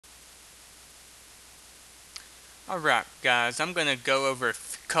Alright guys, I'm going to go over a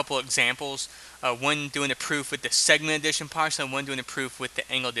couple examples. One doing a proof with the segment addition postulate and one doing a proof with the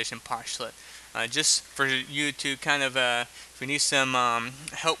angle addition postulate. Just for you to kind of, if you need some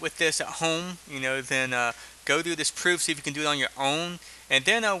help with this at home, then go through this proof, see if you can do it on your own, and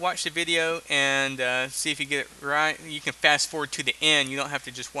then watch the video and see if you get it right. You can fast forward to the end. You don't have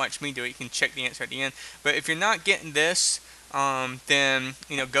to just watch me do it. You can check the answer at the end. But if you're not getting this, then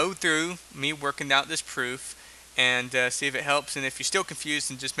go through me working out this proof and see if it helps. And if you're still confused,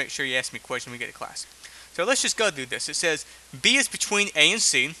 then just make sure you ask me a question when we get to class. So let's just go through this. It says B is between A and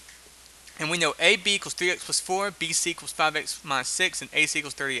C, and we know AB equals 3x plus 4, BC equals 5x minus 6, and AC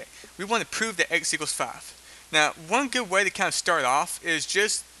equals 38. We want to prove that x equals 5. Now, one good way to kind of start off is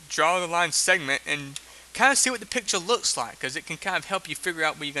just draw the line segment and kind of see what the picture looks like, because it can kind of help you figure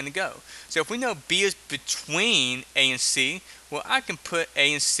out where you're going to go. So if we know B is between A and C, well, I can put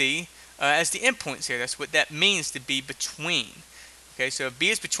A and C as the endpoints here. That's what that means, to be between. Okay, so if B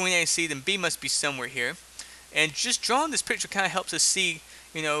is between A and C, then B must be somewhere here. And just drawing this picture kind of helps us see,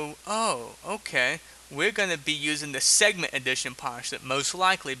 oh, okay, we're going to be using the segment addition postulate most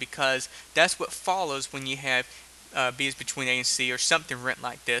likely, because that's what follows when you have B is between A and C or something written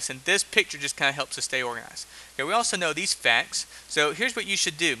like this. And this picture just kind of helps us stay organized. Okay, we also know these facts. So here's what you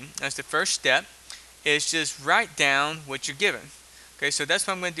should do. As the first step is just write down what you're given. Okay, so that's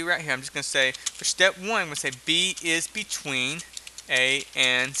what I'm going to do right here. I'm just going to say, for step 1, I'm going to say B is between A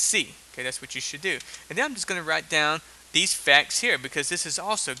and C. Okay, that's what you should do. And then I'm just going to write down these facts here, because this is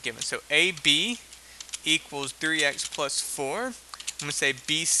also given. So AB equals 3x plus 4. I'm going to say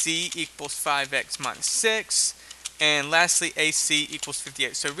BC equals 5x minus 6. And lastly, AC equals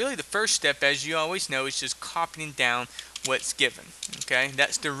 58. So really the first step, as you always know, is just copying down what's given. Okay,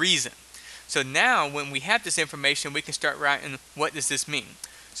 that's the reason. So now when we have this information, we can start writing what does this mean.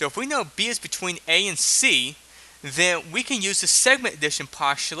 So if we know B is between A and C, then we can use the segment addition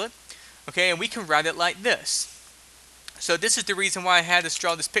postulate, okay, and we can write it like this. So this is the reason why I had us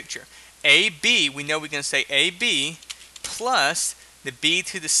draw this picture. AB, we know we're going to say AB plus the B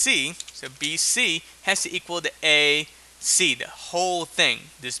to the C, so BC has to equal the AC, the whole thing,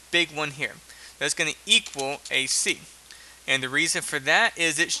 this big one here. That's going to equal AC. And the reason for that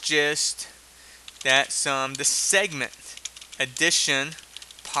is that's the segment addition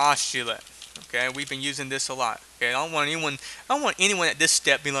postulate. Okay, we've been using this a lot. Okay, I don't want anyone at this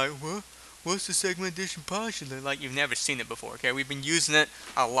step be like, what? What's the segment addition postulate? Like you've never seen it before. Okay, we've been using it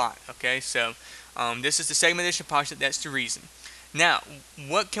a lot. Okay, so this is the segment addition postulate. That's the reason. Now,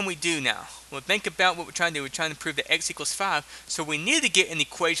 what can we do now? Well, think about what we're trying to do. We're trying to prove that x equals 5. So we need to get an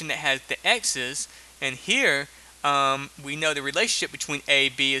equation that has the x's. And here, we know the relationship between A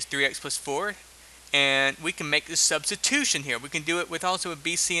and B is 3x plus 4. And we can make this substitution here. We can do it with also with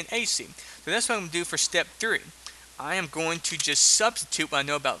BC and AC. So that's what I'm going to do for step 3. I am going to just substitute what I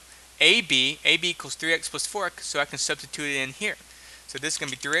know about AB. AB equals 3x plus 4, so I can substitute it in here. So this is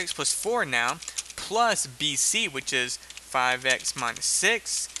going to be 3x plus 4 now, plus BC, which is 5x minus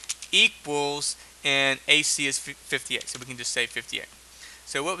 6, equals, and AC is 58. So we can just say 58.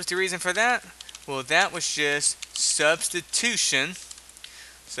 So what was the reason for that? Well, that was just substitution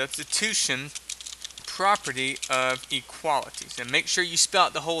property of equalities. And make sure you spell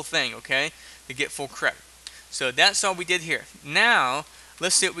out the whole thing, okay, to get full credit. So that's all we did here. Now,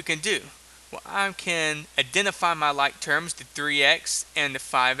 let's see what we can do. Well, I can identify my like terms, the 3x and the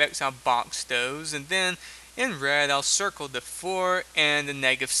 5x. I'll box those, and then in red I'll circle the 4 and the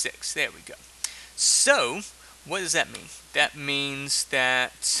negative 6. There we go. So, what does that mean? That means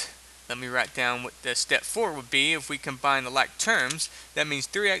that, let me write down what the step 4 would be if we combine the like terms. That means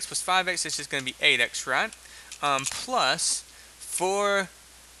 3x plus 5x is just going to be 8x, right? Plus 4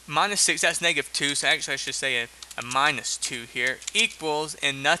 minus 6, that's negative 2, so actually I should say a minus 2 here, equals,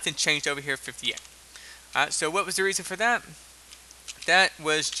 and nothing changed over here, 58. Alright, so what was the reason for that? That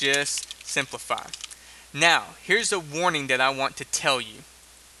was just simplify. Now, here's a warning that I want to tell you.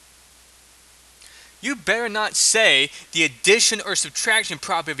 You better not say the addition or subtraction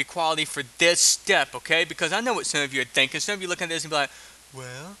property of equality for this step, okay? Because I know what some of you are thinking. Some of you look at this and be like,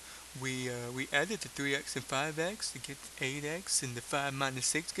 well, we added the 3x and 5x to get 8x, and the 5 minus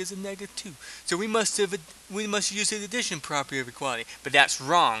 6 gives a negative 2. So we must use the addition property of equality. But that's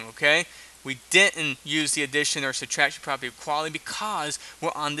wrong, okay? We didn't use the addition or subtraction property of equality because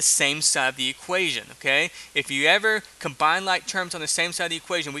we're on the same side of the equation, okay? If you ever combine like terms on the same side of the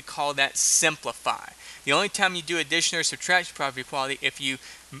equation, we call that simplify. The only time you do addition or subtraction property of equality if you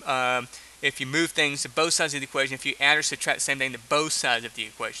move things to both sides of the equation, if you add or subtract the same thing to both sides of the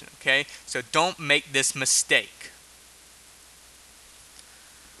equation, okay? So don't make this mistake.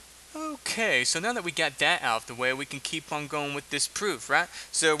 Okay, so now that we got that out of the way, we can keep on going with this proof, right?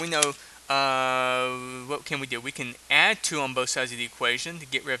 So we know, what can we do? We can add 2 on both sides of the equation to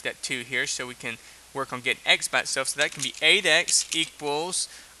get rid of that 2 here, so we can work on getting x by itself. So that can be 8x equals,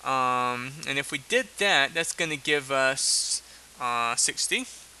 and if we did that, that's going to give us 60,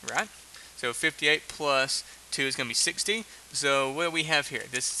 right? So 58 plus 2 is going to be 60. So what do we have here?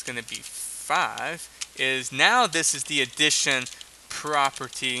 This is going to be 5. Now this is the addition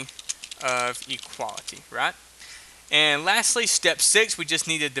property of equality, right? And lastly, step 6, we just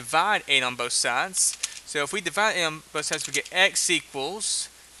need to divide 8 on both sides. So if we divide 8 on both sides, we get x equals,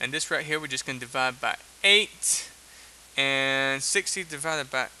 and this right here, we're just going to divide by 8, and 60 divided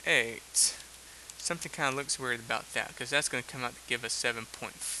by 8. Something kind of looks weird about that, because that's going to come out to give us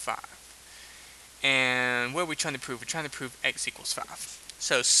 7.5. And what are we trying to prove? We're trying to prove x equals 5.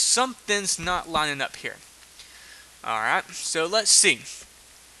 So something's not lining up here. Alright, so let's see.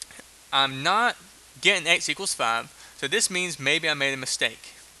 I'm not getting x equals 5, so this means maybe I made a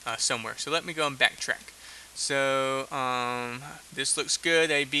mistake somewhere. So let me go and backtrack. So this looks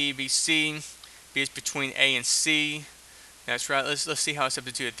good. A, B, B, C. B is between A and C. That's right. Let's see how it's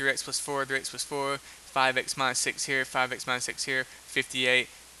substituted. 3x plus 4, 3x plus 4, 5x minus 6 here, 5x minus 6 here, 58.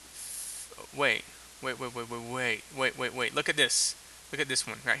 Wait. Look at this. Look at this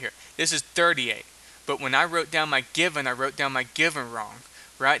one right here. This is 38. But when I wrote down my given, I wrote down my given wrong.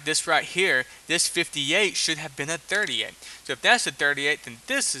 Right? This right here, this 58 should have been a 38. So if that's a 38, then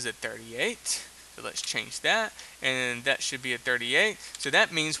this is a 38. So let's change that. And that should be a 38. So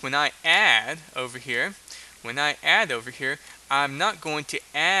that means when I add over here, I'm not going to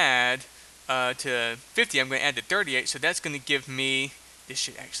add to 50. I'm going to add to 38. So that's going to give me, this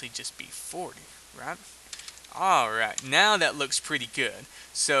should actually just be 40. Right? Alright, now that looks pretty good.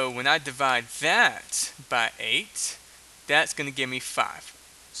 So when I divide that by 8, that's going to give me 5.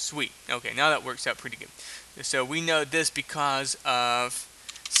 Sweet. Okay, now that works out pretty good. So we know this because of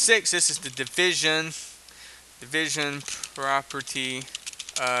 6. This is the division property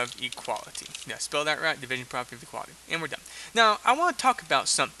of equality. Did I spell that right? Division property of equality. And we're done. Now, I want to talk about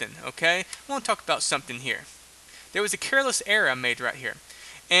something, okay? I want to talk about something here. There was a careless error I made right here.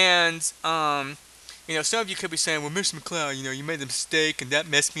 And, you know, some of you could be saying, well, Mr. McLeod, you know, you made a mistake and that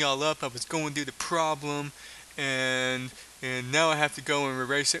messed me all up. I was going through the problem and now I have to go and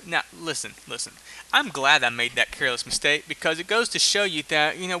erase it. Now, listen. I'm glad I made that careless mistake because it goes to show you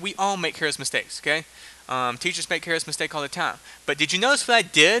that, you know, we all make careless mistakes, okay? Teachers make careless mistakes all the time. But did you notice what I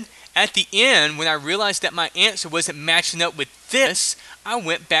did? At the end, when I realized that my answer wasn't matching up with this, I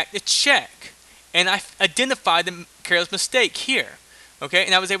went back to check. And I identified the careless mistake here. Okay,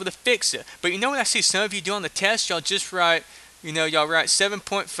 and I was able to fix it. But you know what I see some of you do on the test? Y'all just write, you know, y'all write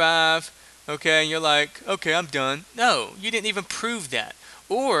 7.5, okay, and you're like, okay, I'm done. No, you didn't even prove that.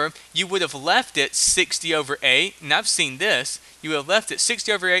 Or you would have left it 60 over 8, and I've seen this. You would have left it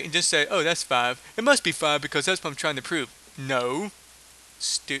 60 over 8 and just say, oh, that's 5. It must be 5 because that's what I'm trying to prove. No,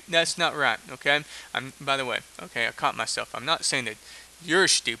 that's not right, okay? By the way, okay, I caught myself. I'm not saying that you're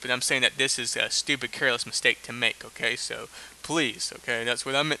stupid. I'm saying that this is a stupid, careless mistake to make, okay? So, please, okay? That's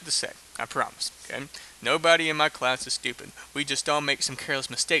what I meant to say. I promise, okay? Nobody in my class is stupid. We just all make some careless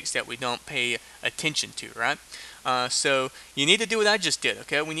mistakes that we don't pay attention to, right? So, you need to do what I just did,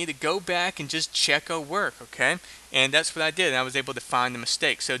 okay? We need to go back and just check our work, okay? And that's what I did, and I was able to find the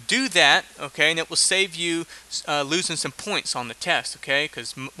mistake. So, do that, okay? And it will save you losing some points on the test, okay?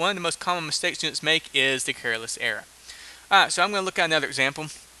 Because one of the most common mistakes students make is the careless error. Alright, so I'm going to look at another example.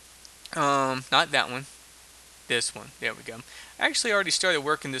 Not that one. This one. There we go. I actually already started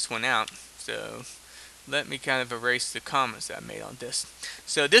working this one out. So let me kind of erase the comments that I made on this.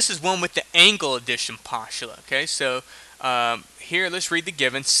 So this is one with the angle addition postulate. Okay, so here let's read the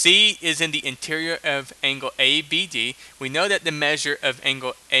given. C is in the interior of angle ABD. We know that the measure of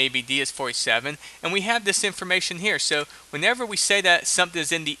angle ABD is 47, and we have this information here. So whenever we say that something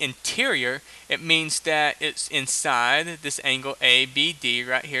is in the interior, it means that it's inside this angle ABD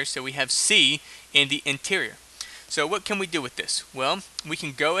right here. So we have C in the interior. So what can we do with this? Well, we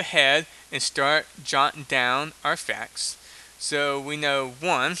can go ahead and start jotting down our facts. So we know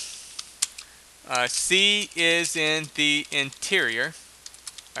 1, C is in the interior,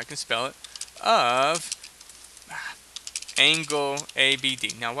 if I can spell it, of angle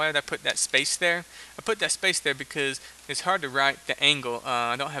ABD. Now why did I put that space there? I put that space there because it's hard to write the angle.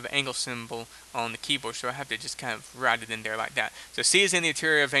 I don't have an angle symbol on the keyboard, so I have to just kind of write it in there like that. So C is in the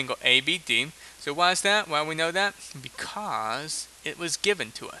interior of angle ABD. So why is that? Why do we know that? Because it was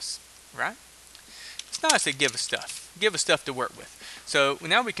given to us, right? It's nice to give us stuff. Give us stuff to work with. So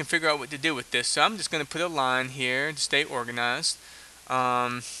now we can figure out what to do with this. So I'm just going to put a line here to stay organized.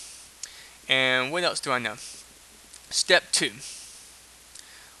 And what else do I know? Step 2.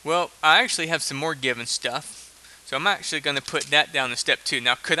 Well, I actually have some more given stuff. So I'm actually going to put that down in step 2.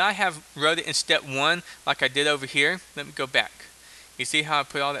 Now, could I have wrote it in step 1 like I did over here? Let me go back. You see how I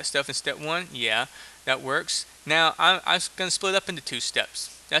put all that stuff in step 1? Yeah, that works. Now, I'm going to split up into 2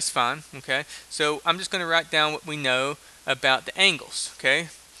 steps. That's fine, okay? So I'm just going to write down what we know about the angles, okay?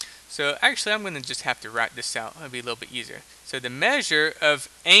 So actually, I'm going to just have to write this out. It'll be a little bit easier. So the measure of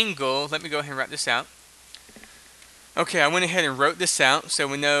angle, let me go ahead and write this out. Okay, I went ahead and wrote this out. So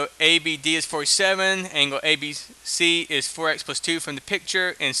we know ABD is 47, angle ABC is 4x plus 2 from the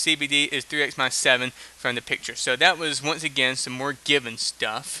picture, and CBD is 3x minus 7 from the picture. So that was, once again, some more given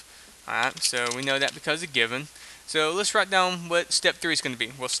stuff. Alright, so we know that because of given. So let's write down what step 3 is going to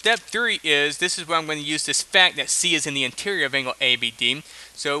be. Well, step 3 is, this is where I'm going to use this fact that C is in the interior of angle ABD.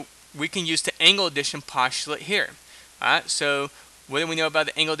 So we can use the angle addition postulate here. Alright, so what do we know about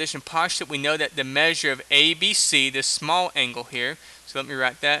the angle addition postulate? We know that the measure of ABC, this small angle here, so let me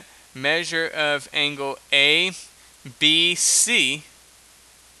write that, measure of angle ABC,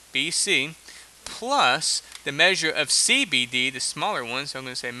 plus the measure of CBD, the smaller one, so I'm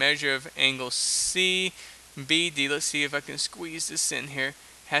going to say measure of angle CBD, let's see if I can squeeze this in here,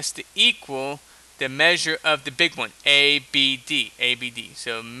 has to equal the measure of the big one, ABD.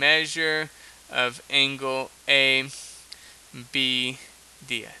 So measure of angle ABD,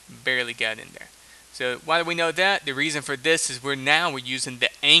 barely got in there. So why do we know that? The reason for this is we're using the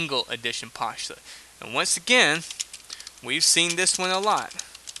angle addition postulate. And once again, we've seen this one a lot.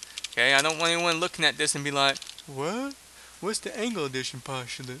 Okay, I don't want anyone looking at this and be like, what? What's the angle addition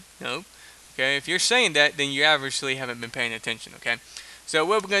postulate? Nope. Okay, if you're saying that, then you obviously haven't been paying attention, okay? So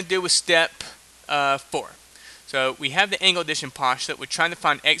what we're going to do with step 4. So we have the angle addition postulate. We're trying to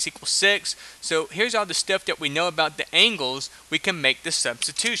find x equals 6. So here's all the stuff that we know about the angles. We can make the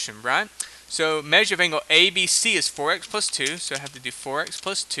substitution, right? So measure of angle ABC is 4x plus 2. So I have to do 4x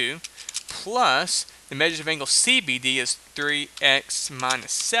plus 2 plus the measure of angle CBD is 3x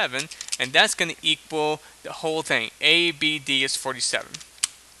minus 7. And that's going to equal the whole thing. ABD is 47.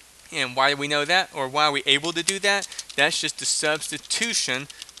 And why do we know that? Or why are we able to do that? That's just the substitution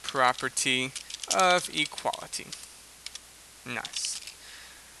property of equality. Nice.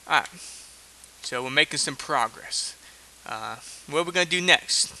 Alright, so we're making some progress. What are we going to do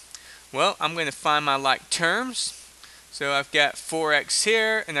next? Well, I'm going to find my like terms. So I've got 4x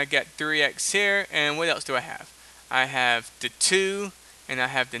here, and I've got 3x here, and what else do I have? I have the 2, and I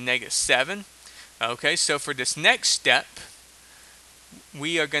have the negative 7. Okay, so for this next step,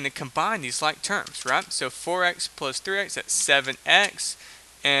 we are going to combine these like terms, right? So 4x plus 3x, that's 7x.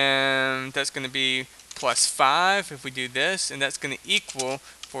 And that's going to be plus 5 if we do this, and that's going to equal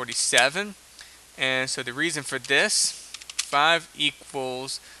 47. And so the reason for this, 5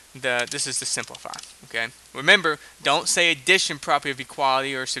 equals this is the simplify, okay? Remember, don't say addition property of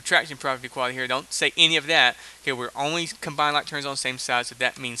equality or subtraction property of equality here. Don't say any of that. Okay, we're only combining like terms on the same side, so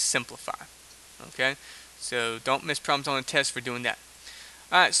that means simplify, okay? So don't miss problems on the test for doing that.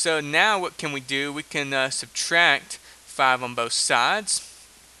 Alright, so now what can we do? We can subtract 5 on both sides.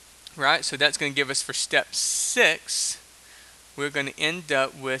 Right, so that's going to give us for step 6, we're going to end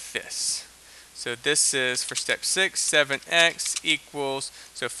up with this. So this is for step 6, 7x equals,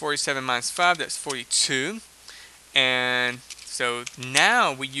 so 47 minus 5, that's 42. And so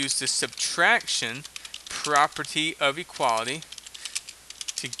now we use the subtraction property of equality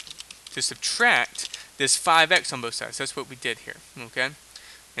to subtract this 5x on both sides. That's what we did here, okay?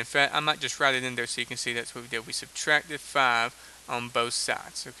 In fact, I might just write it in there so you can see that's what we did. We subtracted 5 on both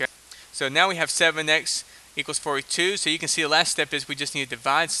sides, okay? So now we have 7x equals 42. So you can see the last step is we just need to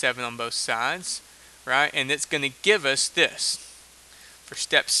divide 7 on both sides, right? And it's going to give us this. For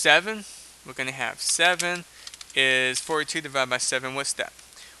step 7, we're going to have 7 is 42 divided by 7. What's that?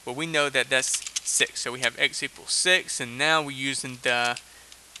 Well, we know that that's 6. So we have x equals 6. And now we're using the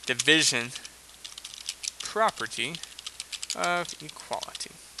division property of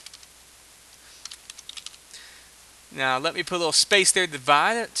equality. Now let me put a little space there to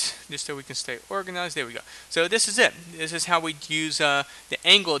divide it, just so we can stay organized. There we go. So this is it. This is how we use the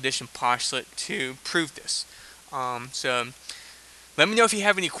angle addition postulate to prove this. So let me know if you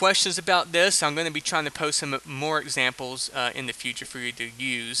have any questions about this. I'm going to be trying to post some more examples in the future for you to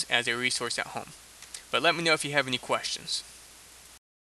use as a resource at home. But let me know if you have any questions.